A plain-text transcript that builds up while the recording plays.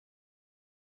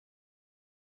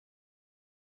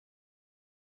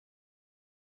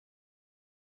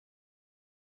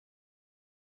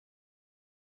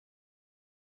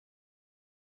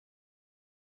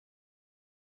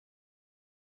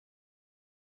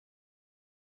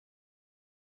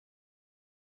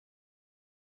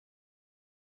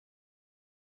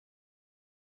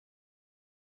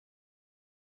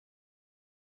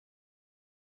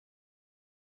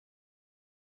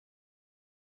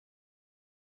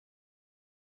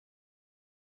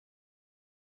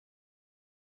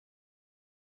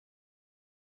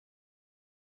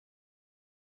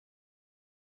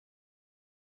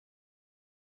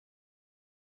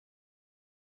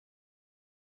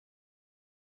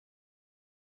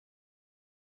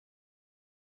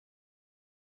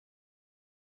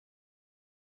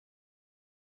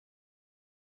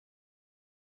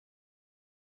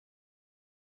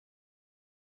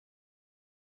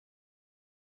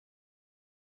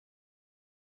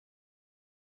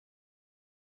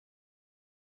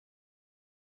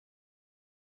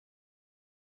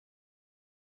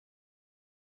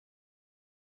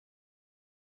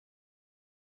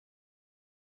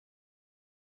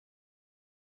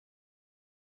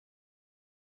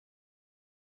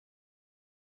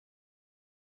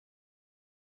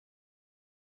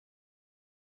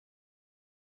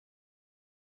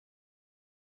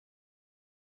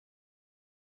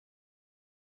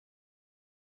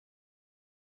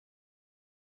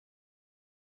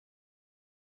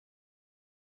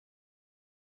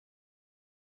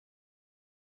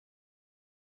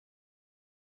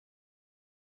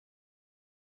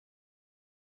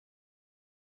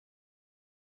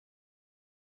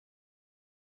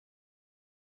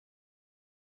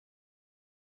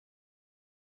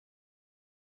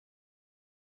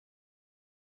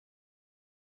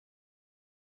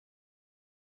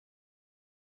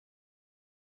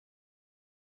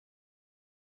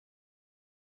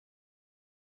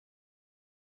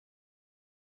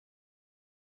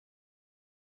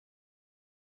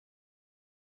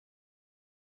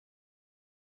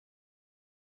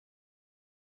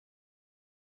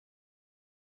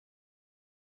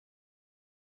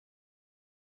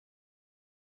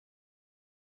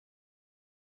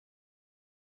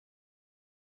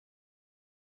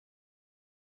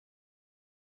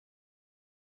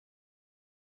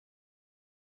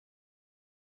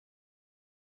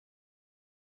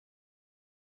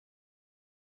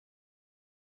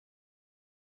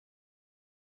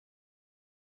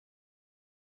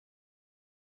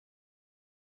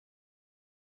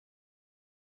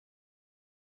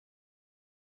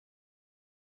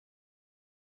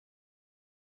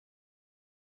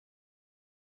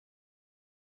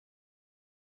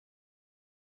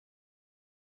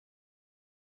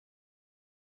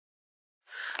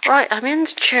Right, I'm in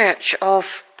the church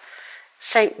of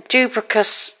St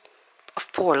Dubricius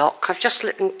of Porlock. I've just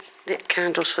lit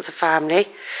candles for the family.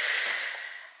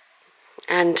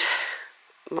 And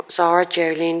Zara,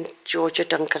 Jolene, Georgia,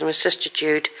 Duncan and my sister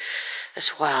Jude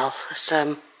as well.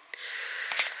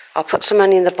 I'll put some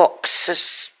money in the box.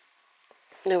 There's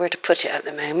nowhere to put it at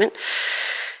the moment.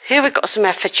 Here we've got some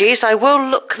effigies. I will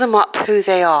look them up who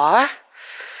they are.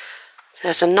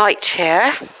 There's a knight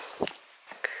here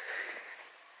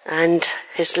and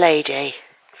his lady.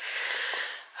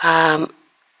 I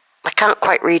can't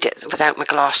quite read it without my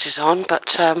glasses on,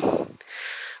 but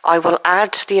I will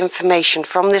add the information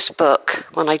from this book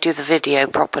when I do the video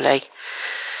properly.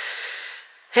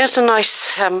 Here's a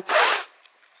nice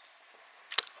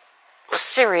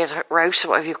cereal roast, or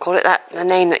whatever you call it. That the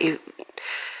name that you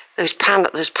those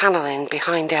paneling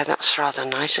behind there. That's rather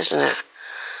nice, isn't it?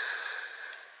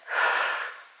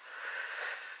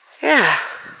 Yeah.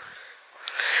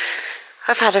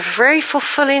 I've had a very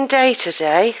fulfilling day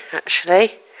today,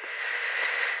 actually.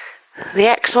 The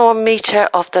exorn meter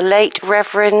of the late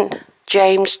Reverend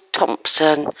James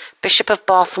Thompson, Bishop of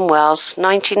Bath and Wells,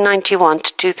 1991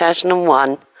 to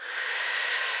 2001.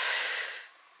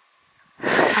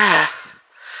 Ah.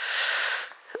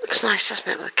 It looks nice,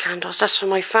 doesn't it, with the candles? That's for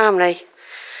my family.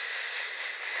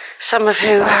 Some of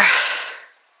who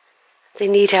they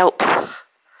need help.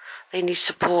 They need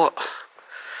support.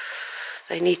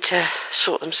 They need to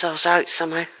sort themselves out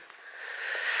somehow.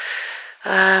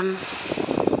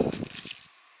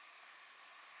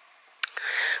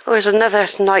 Oh, there's another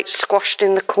knight squashed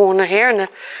in the corner here, and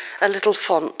a little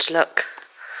font, look.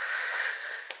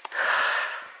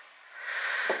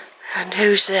 And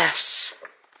who's this?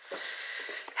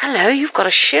 Hello, you've got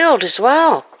a shield as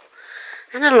well.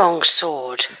 And a long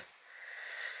sword.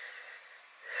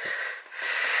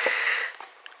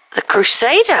 The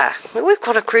Crusader. We've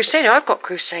got a Crusader. I've got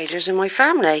Crusaders in my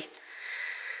family.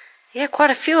 Yeah,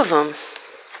 quite a few of them.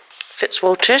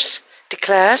 FitzWalters,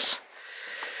 Clares.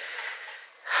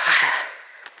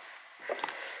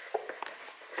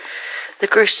 The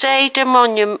Crusader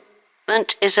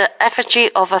monument is an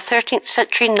effigy of a 13th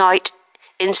century knight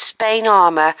in Spain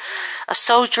armour, a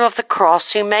soldier of the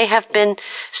cross who may have been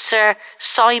Sir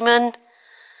Simon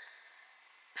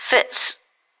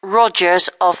FitzRogers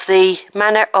of the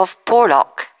manor of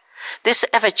Porlock. This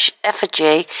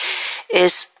effigy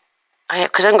is,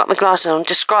 because I haven't got my glasses on,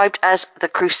 described as the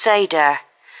Crusader.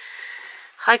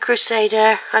 Hi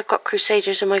Crusader, I've got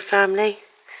Crusaders in my family.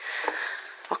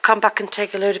 I'll come back and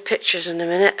take a load of pictures in a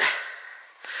minute.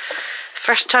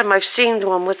 First time I've seen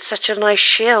one with such a nice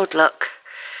shield, look.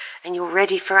 And you're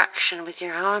ready for action with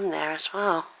your arm there as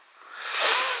well.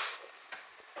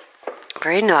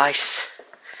 Very nice.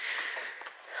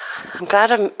 I'm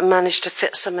glad I managed to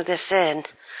fit some of this in.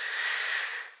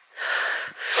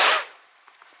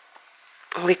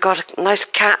 We've got a nice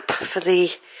cap for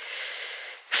the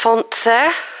font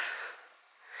there.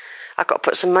 I've got to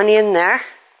put some money in there.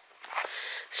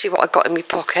 See what I got in my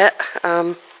pocket.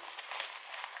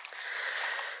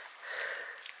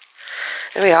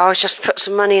 There we are. I'll just put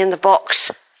some money in the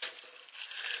box.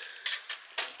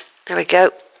 There we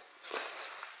go.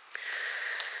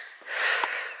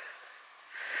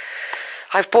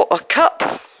 I've bought a cup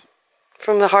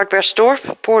from the hardware store,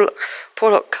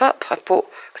 Porlock cup. I bought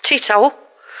a tea towel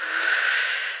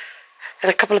and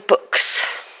a couple of books.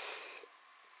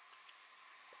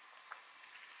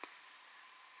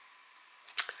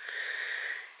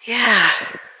 Yeah.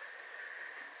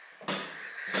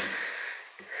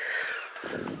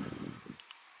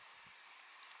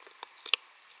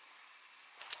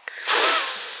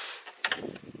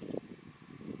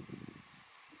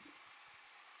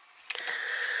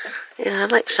 Yeah, I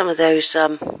like some of those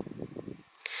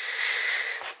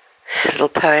little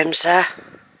poems there.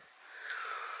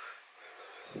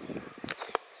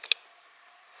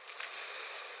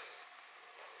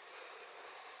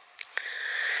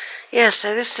 Yeah,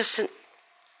 so this is St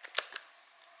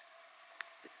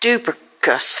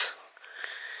Dubricius.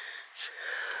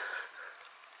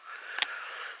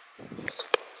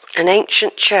 An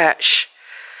ancient church.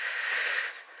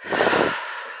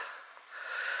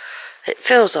 It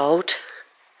feels old.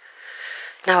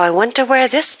 Now I wonder where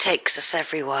this takes us,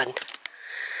 everyone.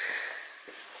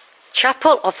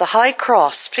 Chapel of the High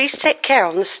Cross. Please take care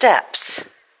on the steps.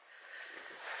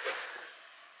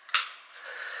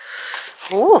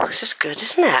 Oh, this is good,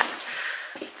 isn't it?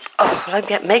 Oh, well, I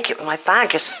can't make it when my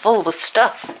bag is full with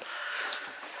stuff.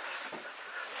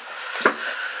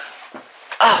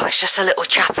 Oh, it's just a little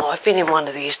chapel. I've been in one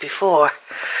of these before.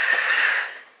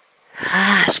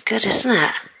 Ah, it's good, isn't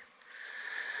it?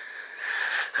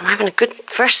 I'm having a good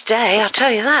first day, I'll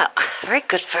tell you that. Very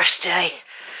good first day.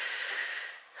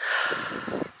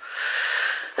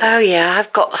 Oh yeah,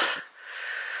 I've got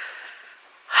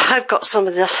some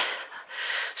of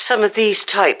these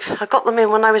type. I got them in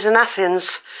when I was in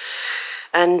Athens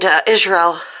and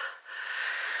Israel,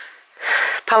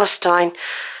 Palestine.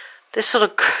 This sort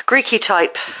of Greeky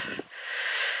type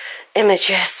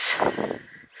images.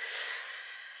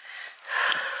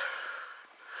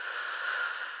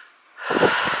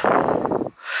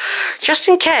 Just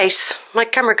in case my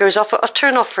camera goes off, I'll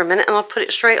turn off for a minute and I'll put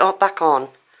it straight back on.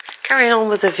 Carrying on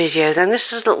with the video then,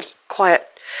 this is a little quiet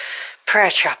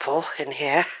prayer chapel in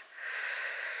here.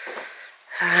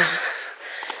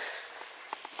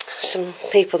 Some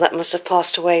people that must have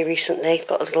passed away recently,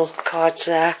 got little cards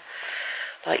there,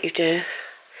 like you do.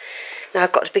 Now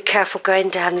I've got to be careful going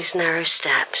down these narrow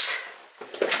steps.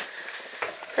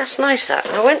 That's nice that.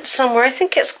 I went somewhere, I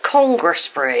think it's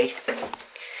Congressbury,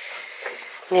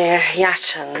 near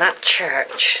Yatton. That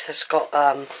church has got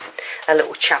a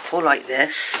little chapel like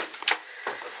this.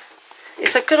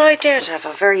 It's a good idea to have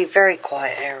a very, very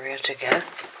quiet area to go,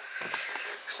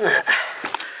 isn't it?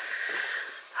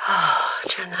 Oh,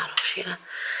 turn that off, Sheila.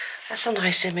 That's a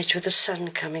nice image with the sun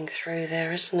coming through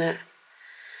there, isn't it?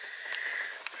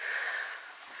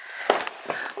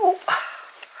 Oh.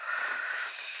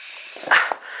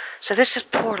 So this is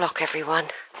Porlock, everyone.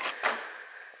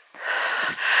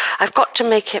 I've got to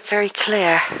make it very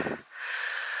clear,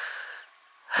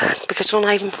 because when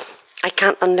I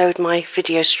can't unload my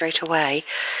video straight away,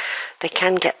 they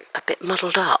can get a bit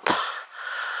muddled up.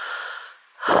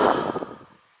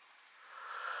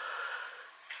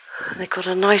 They've got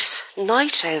a nice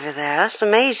night over there. That's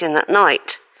amazing, that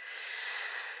night.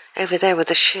 Over there with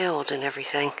the shield and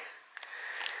everything.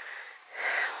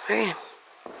 Very.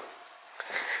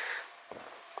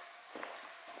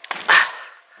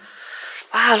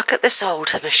 Wow, look at this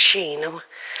old machine.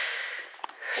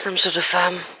 Some sort of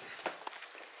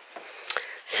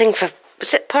thing for,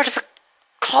 is it part of a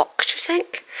clock, do you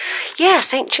think?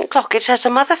 Yes, ancient clock. It has a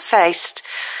mother-faced.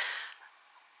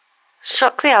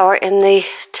 Struck the hour in the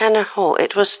tenor hall.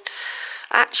 It was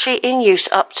actually in use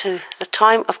up to the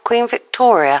time of Queen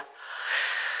Victoria.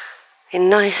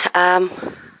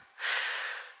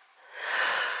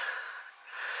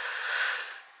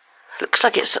 Looks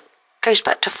like it goes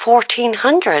back to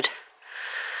 1400.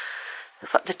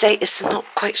 But the date is not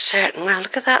quite certain. Well,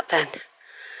 look at that then.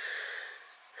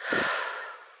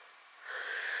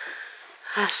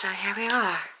 So here we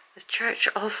are, the Church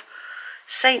of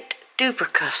St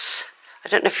Dubricius. I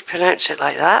don't know if you pronounce it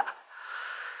like that.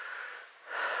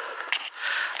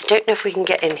 I don't know if we can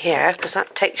get in here, because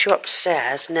that takes you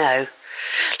upstairs. No.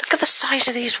 Look at the size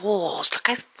of these walls. Look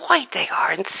how wide they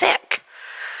are and thick.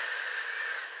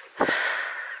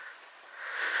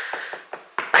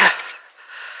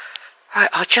 Right,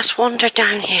 I'll just wander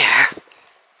down here.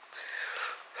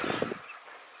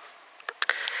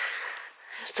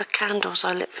 There's the candles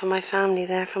I lit for my family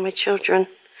there, for my children,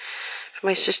 for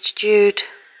my sister Jude.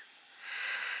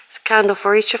 There's a candle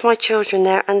for each of my children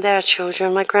there, and their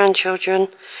children, my grandchildren,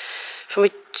 for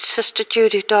my sister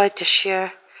Jude who died this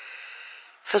year,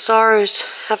 for Zara who's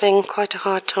having quite a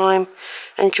hard time,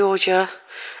 and Georgia,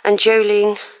 and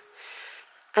Jolene,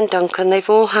 and Duncan. They've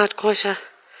all had quite a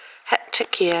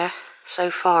hectic year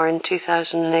so far in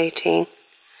 2018.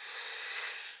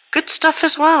 Good stuff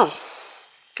as well.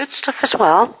 Good stuff as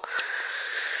well.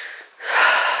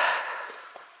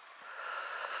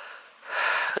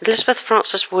 Elizabeth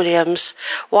Frances Williams,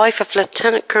 wife of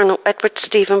Lieutenant Colonel Edward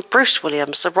Stephen Bruce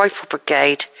Williams, the Rifle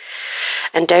Brigade,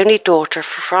 and only daughter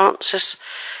for Francis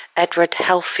Edward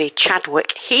Helfie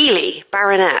Chadwick Healy,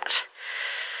 Baronet.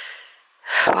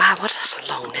 Wow, what is a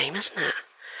long name, isn't it?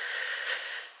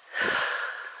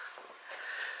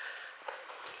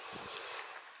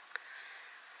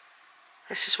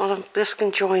 This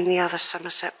can join the other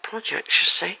Somerset projects, you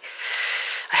see.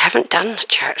 I haven't done the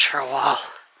church for a while.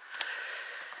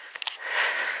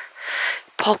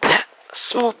 Pulpit, a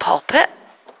small pulpit.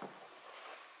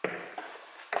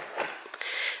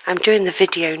 I'm doing the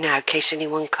video now in case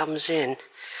anyone comes in.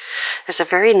 There's a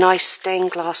very nice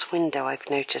stained glass window I've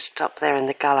noticed up there in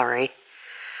the gallery.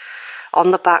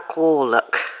 On the back wall,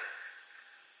 look.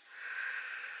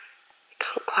 You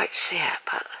can't quite see it,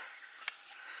 but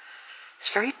it's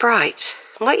very bright.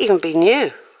 It might even be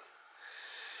new.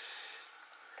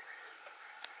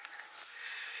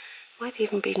 Might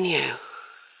even be new.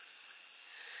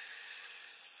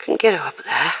 Couldn't get her up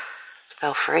there, the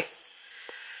belfry.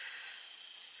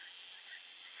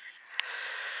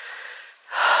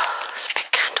 Oh, there's a big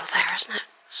candle there, isn't it?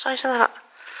 The size of that.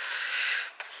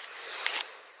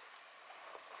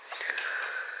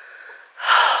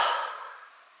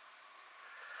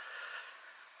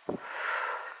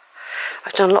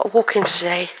 I've done a lot of walking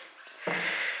today.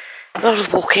 A lot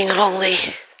of walking along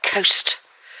the coast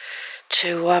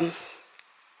to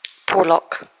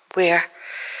Porlock, Weir.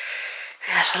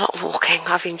 Yes, a lot of walking.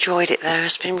 I've enjoyed it though.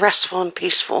 It's been restful and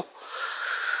peaceful.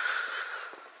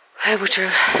 Able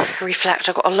to reflect.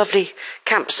 I've got a lovely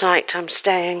campsite I'm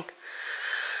staying,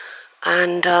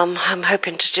 and I'm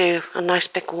hoping to do a nice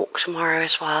big walk tomorrow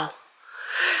as well.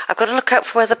 I've got to look out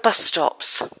for where the bus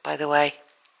stops, by the way.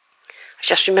 I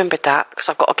just remembered that because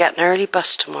I've got to get an early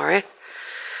bus tomorrow.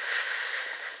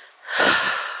 Like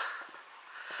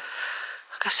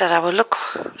I said, I will look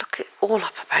it all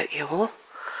up about you all.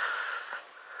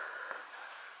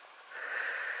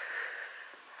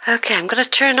 Okay, I'm going to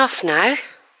turn off now.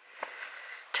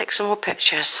 Take some more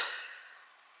pictures.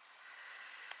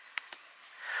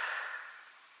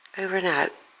 Over and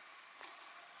out.